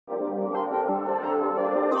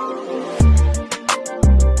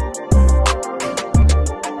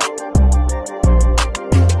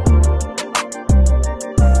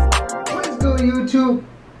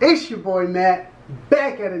your boy Matt,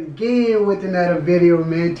 back at it again with another video,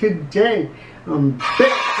 man. Today, I'm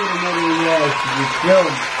back with another reaction. You feel me?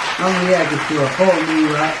 I'm reacting to a whole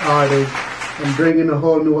new artist. I'm bringing a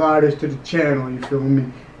whole new artist to the channel, you feel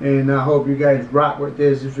me? And I hope you guys rock with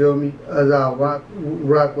this, you feel me? As I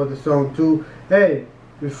rock with the song too. Hey,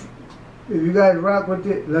 if you guys rock with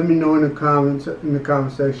it, let me know in the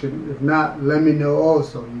comment section. If not, let me know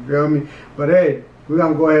also, you feel me? But hey, we're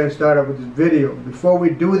gonna go ahead and start up with this video. Before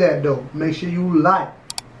we do that though, make sure you like,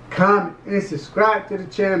 comment, and subscribe to the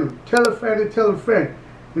channel. Tell a friend and tell a friend.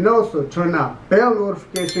 And also turn that bell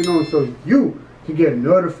notification on so you can get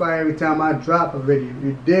notified every time I drop a video.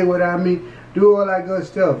 You dig what I mean? Do all that good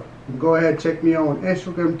stuff. And go ahead and check me out on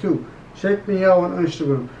Instagram too. Check me out on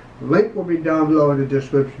Instagram. The link will be down below in the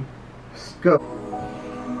description. Let's go.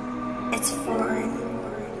 It's foreign.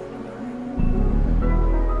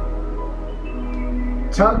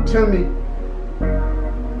 Talk to me.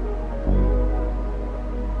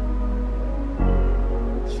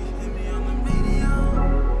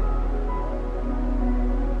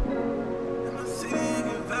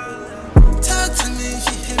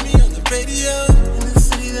 Radio in the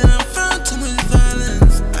city that I'm from, too much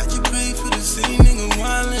violence. I just pray for the city, nigga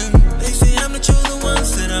wildin'. They say I'm the chosen one,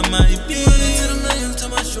 said I might be. Running to the millions, tell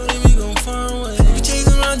my shorty we gon' far away. We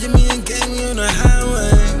chasing around Jimmy and gang, we on the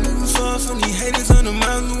highway. Moving far from these haters on the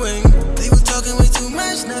mountain way. They was talking way too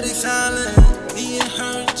much, now they silent. Me and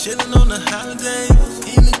her chillin' on the holidays.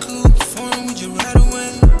 In the coupe, foreign, we just ride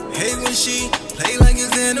away. Hate when she play like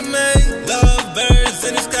it's anime. Love birds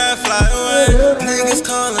in the sky, fly away. Niggas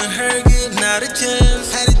calling her, getting out of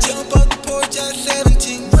chance. Had to jump off the porch at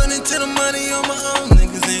 17. Running to the money on my own,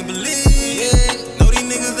 niggas ain't believe. Yeah, know these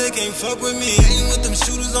niggas, they can't fuck with me. Hanging with them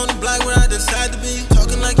shooters on the block where I decide to be.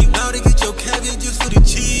 Talking like you bout to get your caviar just for the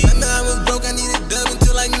cheese. Remember I was broke, I needed dub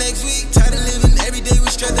until like next week. Tired of living every day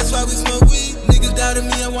with stress, that's why we smoke weed. Niggas doubted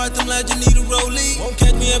me, I watched them like you need a rollie. Won't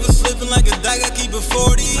catch me ever slipping like a dog, I keep it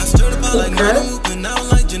 40. I stirred about like money, whooping out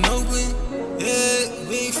like Ginobili. Yeah,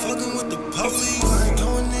 we ain't fucking with the police.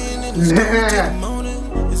 Going in and it's going to the morning.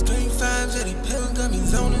 It's green fives, yeah, they pills got me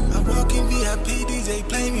zoning. I walk in VIP, DJ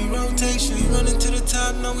play me rotation. We running to the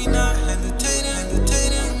top, no we not hesitating.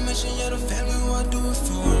 Mission, yeah, the family who I do it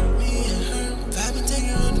for. Me and her, vibing,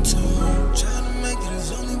 taking her on the tour. Trying to make it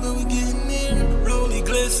as only, but we getting near. Rolly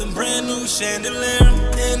glisten, brand new chandelier.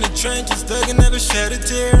 In the trenches, stuck and never shed a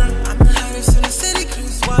tear. I'm the hottest in the city,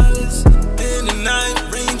 Chris Wallace. In the night,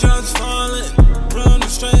 raindrops falling. Running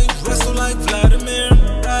strange, wrestle like Vladimir.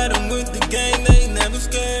 Riding with the gang, they never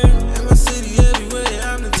scared. In my city, everywhere,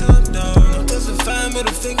 I'm the top dog. No doesn't find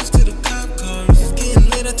middle fingers to the cop cars. It's getting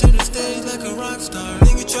lit, I turn the stage like a rock star.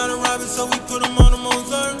 Nigga try to rob it, so we put him on the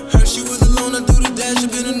Mozart. Heard she was alone, I do the dash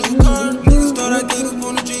up in a new car. Niggas thought I gave up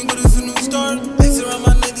on a dream, but it's a new start. Lace around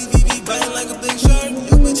my neck, these VV biting like a big shark.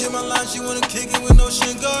 Yo, bitch in my line, she wanna kick it with no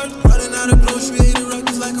shin guard. Running out of grocery, ate it right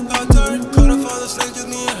just like a Pop-Tart. Caught up all the slang, just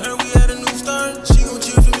me and her, we had a new start. She gon'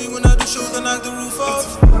 cheer for me when I do shows, I knock the roof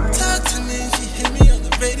off. Talk to me, she hit me on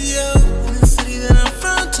the radio. In the city that I'm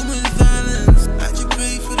from, too much violence. I just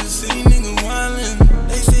pray for the city, nigga wildin'.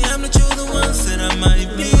 They say I'm the chosen one, said I might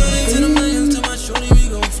be. Running to the millions, tell my shorty we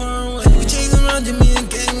gon' far away. We chasing around Jimmy and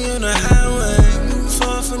gang, we on the highway. Moving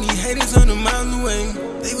far from these haters on the mountain way.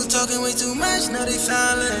 They was talking way too much, now they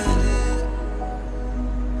silent.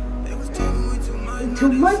 They was talking way too much.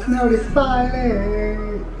 Too much, now they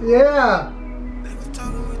silent. Yeah. They was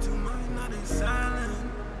talking way too much, now they silent.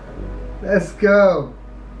 Let's go.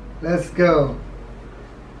 Let's go.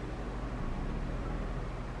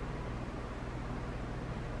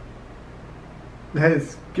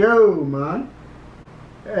 Let's go, man.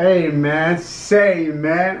 Hey, man. Say,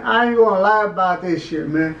 man. I ain't gonna lie about this shit,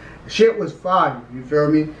 man. The shit was fire. You feel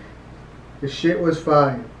me? The shit was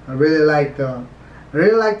fire. I really liked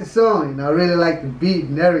the song, and I really liked the beat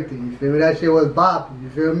and everything. You feel me? That shit was bopping. You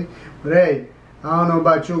feel me? But hey, I don't know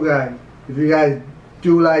about you guys. If you guys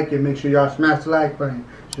do like it, make sure y'all smash the like button.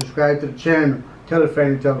 Subscribe to the channel. Tell a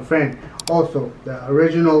friend and tell a friend. Also, the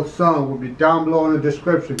original song will be down below in the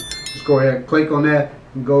description. Just go ahead, click on that,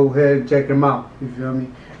 and go ahead and check them out. You feel me?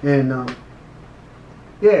 And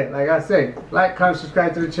yeah, like I say, like, comment,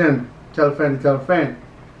 subscribe to the channel. Tell a friend and tell a friend.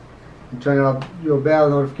 And turn off your bell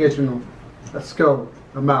notification on. Let's go.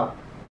 I'm out.